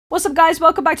What's up guys,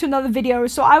 welcome back to another video.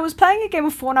 So I was playing a game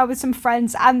of Fortnite with some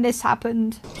friends and this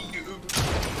happened.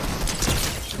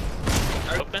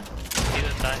 Open. He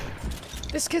didn't die.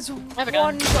 This kid's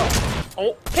one shot.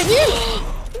 Oh. Can you?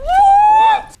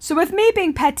 So with me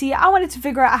being petty, I wanted to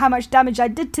figure out how much damage I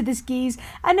did to this geese,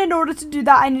 and in order to do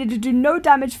that I needed to do no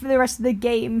damage for the rest of the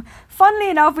game. Funnily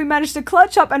enough, we managed to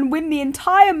clutch up and win the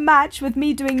entire match with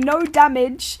me doing no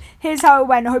damage. Here's how it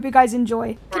went. I hope you guys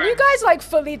enjoy. Can you guys like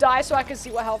fully die so I can see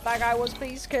what health that guy was,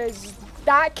 please? Because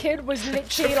that kid was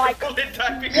literally like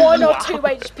 1 or 2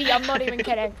 HP. I'm not even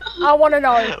kidding. I want to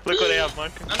know. Look what they have,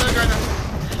 Mark.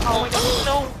 Oh my god.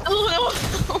 No. Oh no.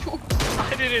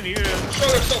 I didn't hear him. Show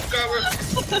yourself, cover.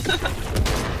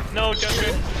 No,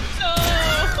 Junker. No.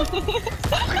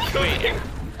 Wait.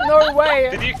 No way.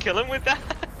 Did you kill him with that?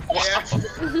 Yeah.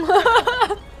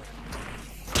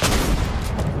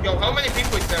 Yo, how many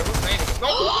people is there? Who's name? No.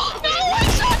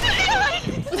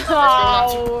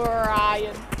 Oh,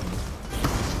 Ryan.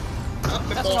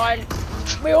 That's fine.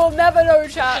 We will never know,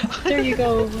 chat. There you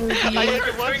go. I hit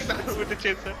him once with the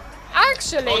chaser.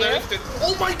 Actually.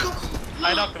 Oh my god.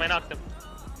 I knocked him.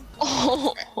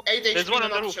 Oh. There's one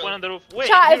on the roof, Wait,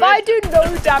 chat, if I do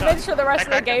no damage for the rest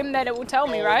of the game, then it will tell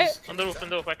me, right? On the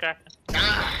roof, I cracked him.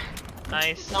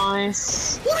 Nice.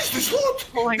 Nice. What is this loot?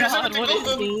 Oh my god, what is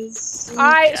this?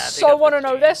 I so want to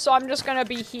know this, so I'm just gonna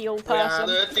be heal person.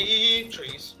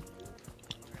 Trees.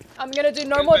 I'm gonna do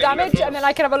no more damage, and then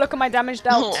I can have a look at my damage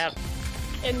dealt.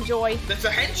 Enjoy. That's a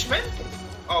henchman?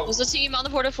 Oh. There's a team on the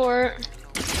porta for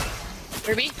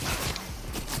Ruby.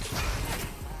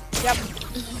 Yep.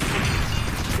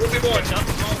 Ruby boy.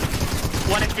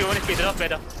 1 HP, they're up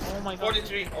better. Oh my god.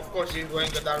 43. Of course he's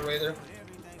going the Darth Vader.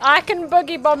 I can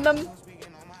boogie bomb them.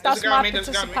 That's my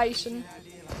participation.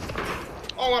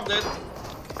 Oh, I'm dead.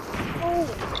 Oh.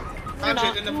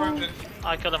 I'm in the front.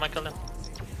 I killed him.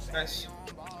 Nice.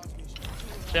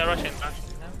 They're rushing.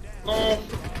 No.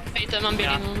 Bait them, I'm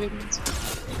beating them.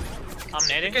 I'm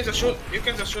nading. You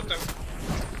can just shoot them.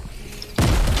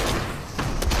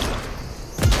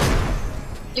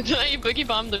 You boogie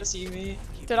bombed them, see me.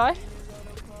 Did I?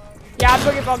 Yeah, I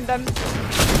boogie bombed them.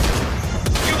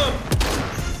 Kill them.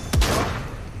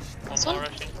 One more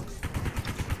rushing.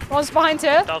 One's behind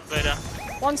here. Darth Vader.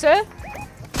 One's here.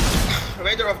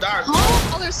 Vader of Dark.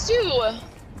 Oh, there's 2.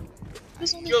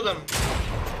 There's only Kill them.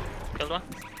 Killed one.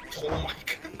 Oh my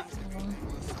god.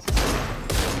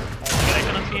 I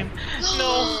cannot see him. No.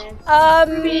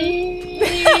 Team.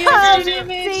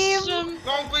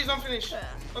 No, please don't finish.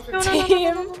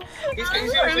 Team. He's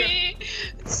Ruby.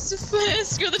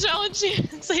 Screw the challenge.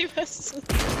 Save us.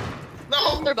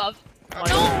 No. They're above.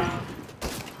 No.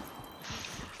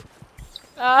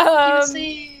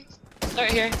 They're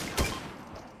right here.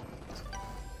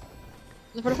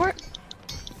 The porta fort?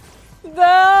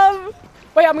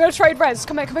 Wait, I'm gonna trade res.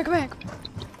 Come back.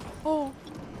 Oh.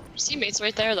 Your teammate's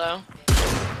right there though.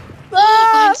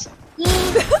 Ah!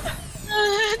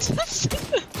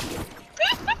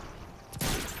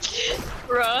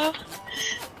 Bruh.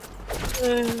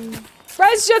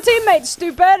 Res your teammate,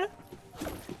 stupid.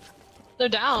 They're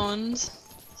downed.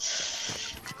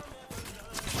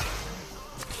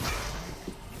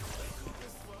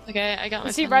 Okay, I got my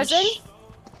Is he finish. resin?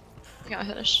 I got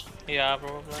my finish. Yeah,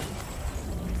 probably.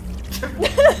 Oh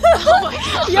my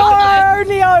god! You're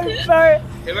only over.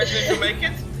 Imagine if you make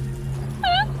it.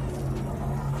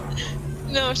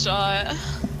 No shot.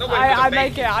 No, I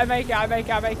make it. No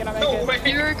way.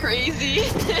 You're crazy.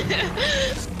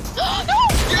 No!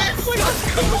 Yes!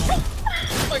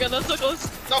 Oh my god, that's so close.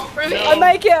 No. Ruby. I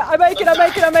make it. Let's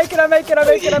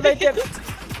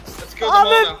kill them I'm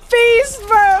all a now. beast,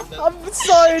 bro. I'm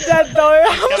so dead though.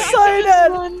 I'm so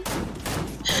dead.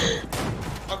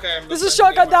 Okay, There's a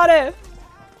shotgun down here.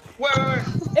 Wait.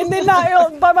 In the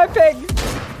by my pig.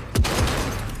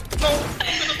 No,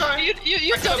 I'm gonna die.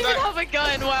 You don't even have a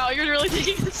gun. Wow, you're really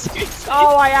taking this seriously.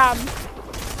 Oh, I am.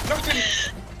 Nothing.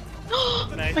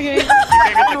 Nice. Okay. You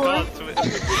can get the cause to it.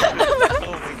 Oh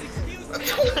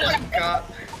my god.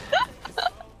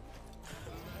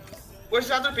 Where's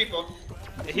the other people?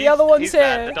 The other one's he's here.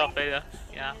 Bad, the Darth Vader.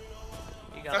 Yeah.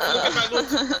 You got Let's look at my loot.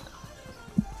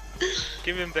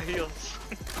 Give him the heals.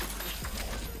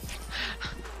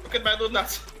 Look at my loot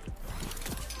nuts.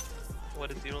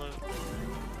 What is your loot?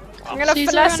 I'm gonna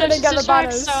finesse it and get the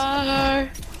banners. Star.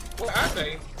 Where are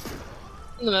they?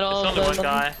 In the middle. There's only one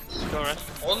guy. Go rest.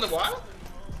 On the what?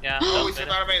 Yeah. Oh, Darth it's a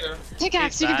Vader. Darth Vader.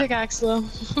 Pickaxe, you can pickaxe though.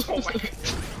 Oh my god.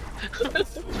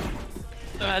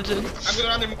 Imagine. I'm gonna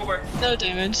run him over. No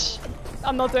damage.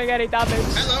 I'm not doing any damage.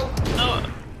 Hello. No.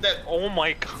 Dead. Oh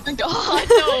my god. God,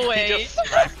 no He way. just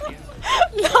smacked you.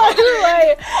 No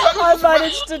way. I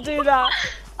managed to do that.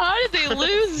 How did they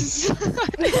lose?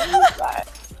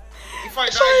 If I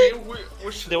die,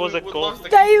 There was a goal.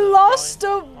 They lost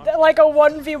like a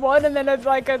 1v1 and then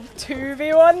like a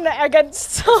 2v1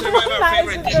 against someone that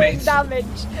isn't doing damage.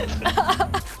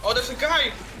 Oh, there's a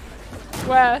guy!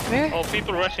 Where? Oh,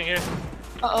 people rushing here.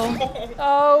 Uh-oh.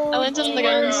 Oh, I landed on the my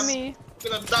guns. God. me.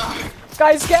 I'm gonna die.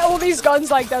 Guys, get all these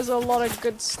guns, like there's a lot of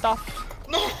good stuff.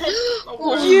 No! No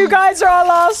way. You guys are our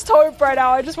last hope right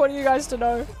now, I just want you guys to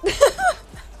know.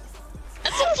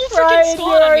 That's a full freaking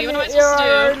squad on me. What am I you're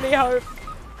our supposed only hope.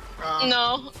 to do?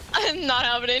 No, I'm not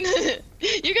happening.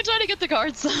 You can try to get the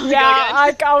cards though. Yeah,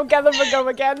 I'll get them and go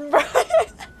again, bro.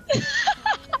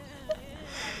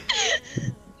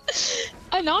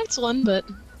 I knocked one, but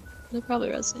they're probably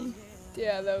resting.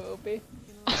 Yeah, there will be.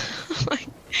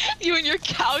 You and your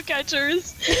cow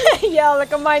catchers. Yeah,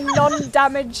 look at my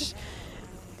non-damage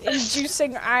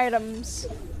inducing items.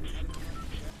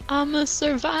 I'm a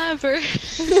survivor.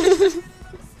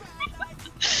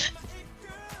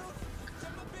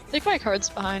 Take my cards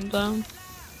behind them.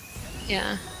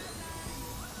 Yeah.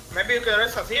 Maybe you can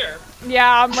rest us here.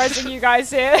 Yeah, I'm resing you guys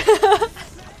here.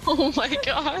 Oh my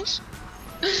gosh.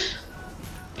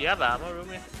 Do you have ammo,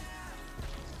 Ruby?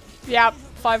 Yeah,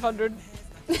 500.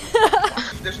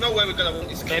 There's no way we're gonna win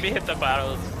this game. Maybe hit the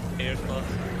barrels here close.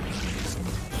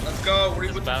 Let's go,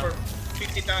 reboot for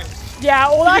 50 times. Yeah,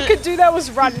 all I could do there was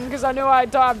run because I knew I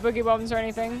don't have boogie bombs or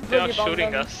anything. They are Boogie bomb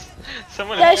shooting them. us.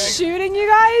 Someone They're is shooting. shooting you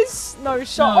guys? No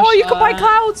shot. No Oh, you can buy shot.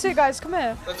 clouds here, guys. Come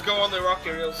here. Let's go on the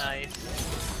rocky reels. Nice.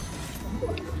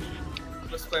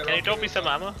 Let's play Can you rocky drop me reels. some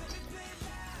ammo?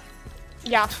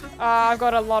 Yeah, I've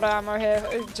got a lot of ammo here.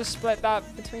 Just split that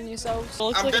between yourselves.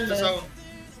 Looks I'm like dead I'm to dead. zone.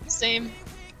 Same.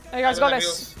 Hey, you guys I got don't have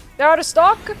this. heals. They're out of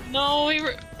stock? No, we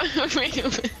were. I think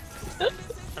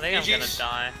I'm gonna GG's.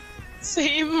 die.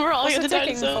 Same. We're all What's gonna it die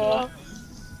ticking so.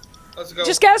 for? Let's go.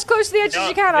 Just get as close to the edge as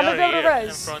you can. I'm They gonna be are able to here,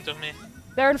 res. in front of me.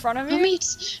 They're in front of Oh, you? meat!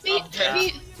 Meat! Yeah.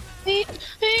 Meat! Meat!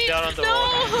 Meat! They are on the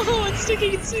No! It's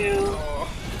sticking too!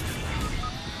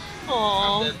 Oh, I'm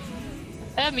Aww. dead.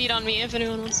 I have meat on me if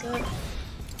anyone wants it.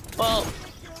 Well,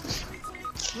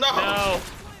 No!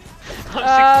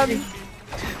 No!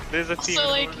 There's a team So, in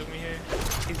like- front of me here.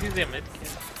 He's using a mid kit.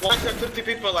 150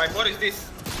 people like, what is this?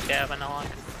 Yeah, but no.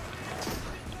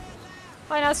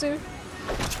 Hi, Nasu.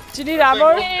 Do you need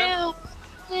ammo? help!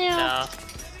 Help!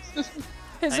 No.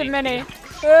 Here's I a need mini.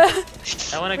 I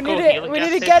wanna We go need heal to, a we gas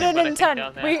need to get station, in but I a think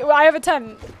tent. they'll I have a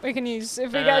tent we can use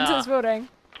if we No, get no, into no. this building.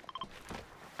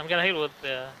 I'm gonna heal with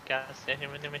the gas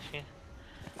station with the machine.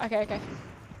 Okay, okay.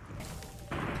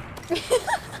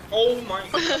 Oh my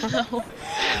god.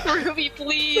 Ruby,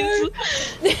 please!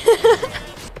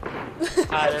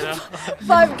 I don't know.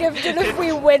 5 gifted if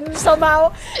we win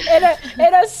somehow in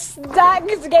a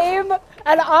stacked game,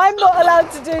 and I'm not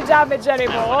allowed to do damage I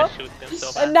anymore. wanna shoot them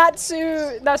so And bad.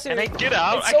 Natsu, Can I get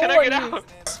out? it's I cannot all get on you. out.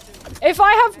 If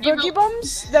I have You boogie will-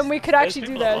 bombs, then we could actually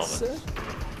do people above this. us.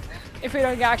 If we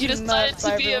don't get You actually decided murked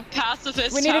by to be a everyone.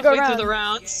 pacifist We need to go halfway through the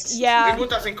around. rounds. Yeah. They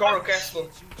put us in Coral Castle.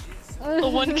 The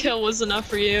one kill was enough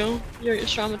for you. You're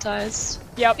traumatized.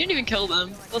 Yep. You didn't even kill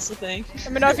them. That's the thing.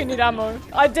 Let me know if you need ammo.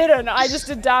 I didn't. I just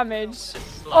did damage.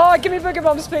 Oh, give me boogie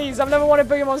bombs, please. I've never wanted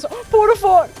boogie bombs. Porta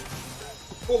fort.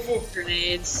 Oh,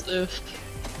 Grenades. Ugh.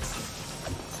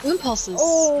 Impulses.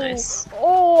 Oh, Nice.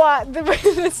 oh,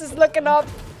 this is looking up.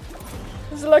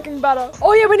 This is looking better.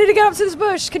 Oh yeah, we need to get up to this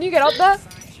bush. Can you get up there?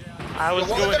 I was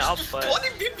going up, but 20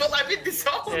 people live in this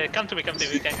zone. yeah, come to me.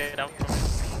 We can get up.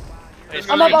 Wait,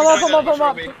 I'm up, I'm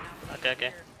up. Okay,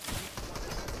 okay.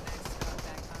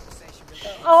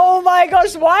 Oh my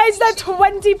gosh, why is there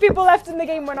 20 people left in the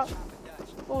game? We're not.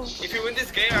 Oh. If you win this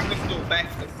game, I'm gonna do a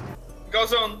backflip. Go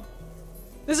zone.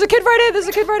 There's a kid right here. There's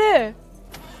a kid right here.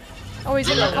 Oh, he's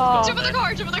in the car. Jump in the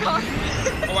car! Jump in the car!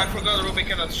 Oh, I forgot Ruby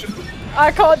cannot shoot.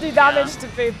 I can't do damage to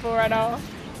people right now.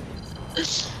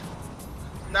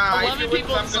 Nah, if 11 you win,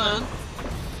 people I'm in gonna zone.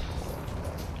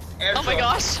 air Oh my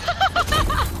drop. gosh.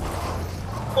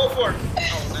 Go for it.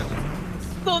 Oh, never.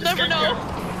 They'll This never game know. here.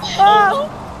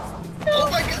 Ah! Oh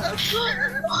my god.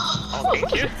 Oh,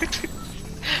 thank you.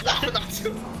 Not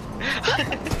you.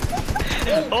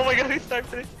 Oh my god, he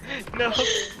started. No. No.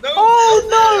 Oh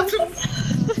no! Not you.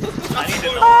 I need to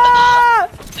know. Ah!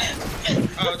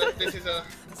 Oh, this is a.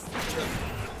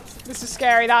 This is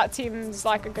scary. That team's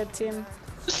like a good team.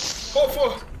 Go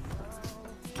for.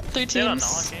 3 They don't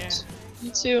teams. know,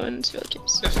 okay. 2 and 2 other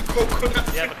teams. There's a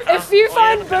coconut. Yeah, but If you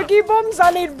find oh, yeah, boogie bombs,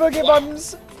 I need boogie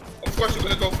bombs. Of course you're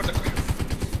gonna go for the.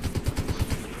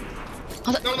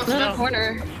 Oh, No, no, they're in no. the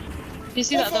corner. Do you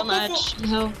see that on the edge?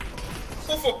 No.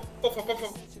 Go for.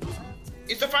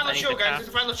 It's the final I need shield, the guys. car. It's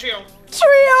the final shield.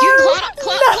 Trio! You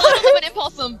cloud them and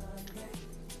impulse them.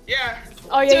 Yeah.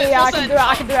 Oh yeah, I can do it.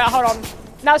 I can do it. Hold on.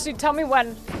 Nasu, tell me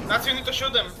when. That's you need to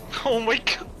shoot them. Oh my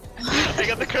god. I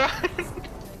got the car.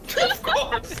 Of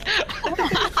course.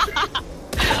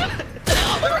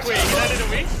 Wait, you landed on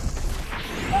me?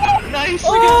 Nice! Oh,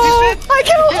 I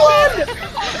killed one!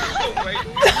 No way.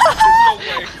 There's no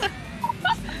way.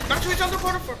 Nacho is on the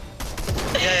butterfly.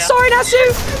 Yeah. Sorry,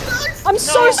 Nasu! I'm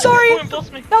so sorry! Who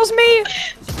impulsed me? That was me!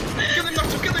 Kill him,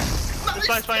 Nacho, kill him. It's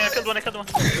fine, it's fine. I killed one.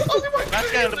 Only one.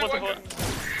 Last guy on the Only bottom one. floor.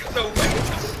 No way.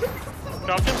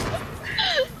 Dropped him.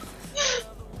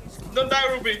 Don't die,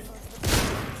 Ruby.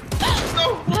 No.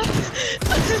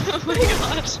 Oh my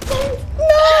gosh.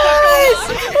 Nice!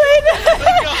 Wait,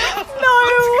 no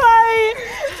way!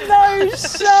 No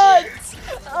shot!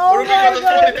 Oh Ruby my got the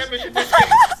 20 god! damage in this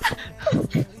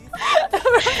game.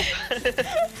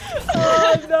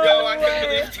 Oh no Yo, I way! can't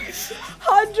believe this.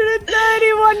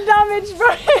 131 damage,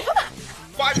 bro!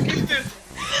 5 gifted.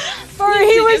 Bro,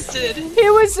 he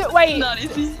was, wait, Not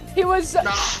easy. he was,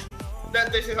 Nah.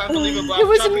 This is unbelievable. he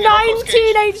was I'm jumping in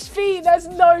 19 HP, there's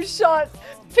no shot.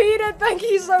 Peter, thank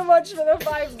you so much for the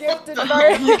 5 gifted, bro.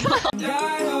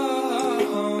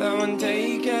 That one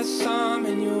day you get some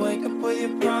and you wake up with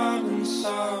your problems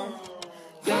solved.